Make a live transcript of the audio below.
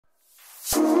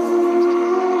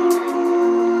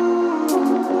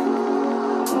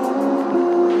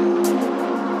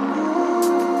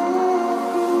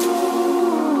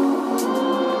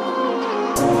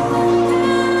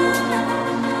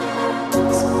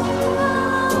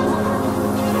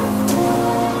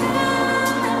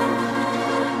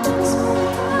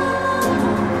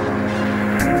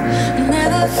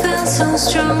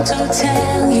strong to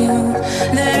tell you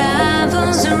that I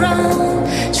was wrong,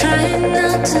 trying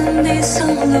not to be so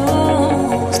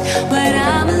lost when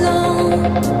I'm alone.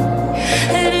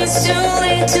 And it's too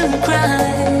late to cry,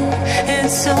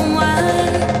 it's so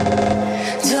wide.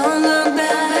 Don't look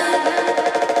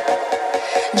back,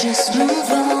 just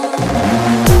move on.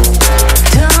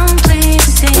 Don't play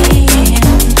the same,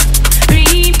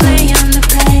 replay on the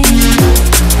plane.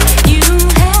 You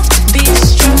have to be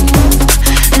strong,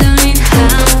 learning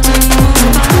how to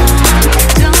move on.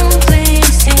 Don't play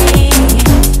the same,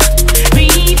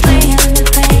 replay on the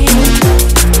plane.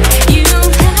 You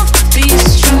have to be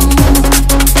strong,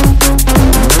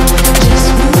 just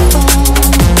move on,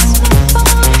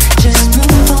 just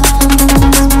move on.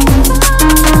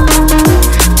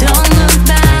 Don't look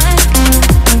back,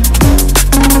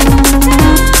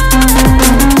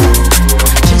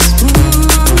 just move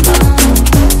on,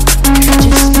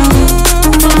 just move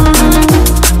on.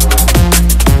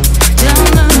 Don't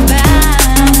look back.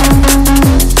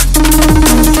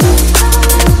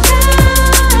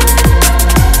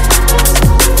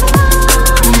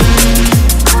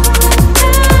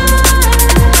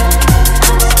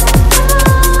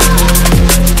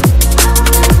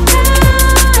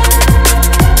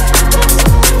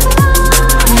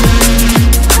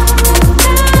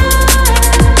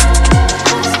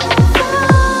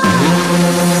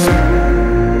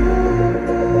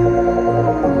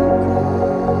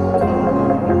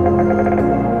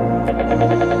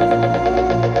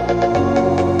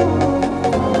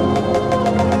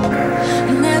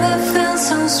 Never felt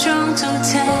so strong to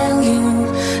tell you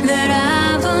that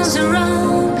I was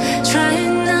wrong,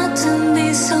 trying not to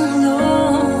be so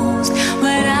lost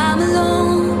when I'm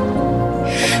alone.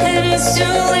 And it's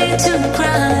too late to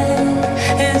cry,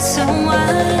 it's so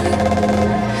wide.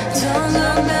 Don't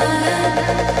look back,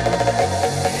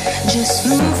 just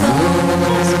move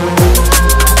on.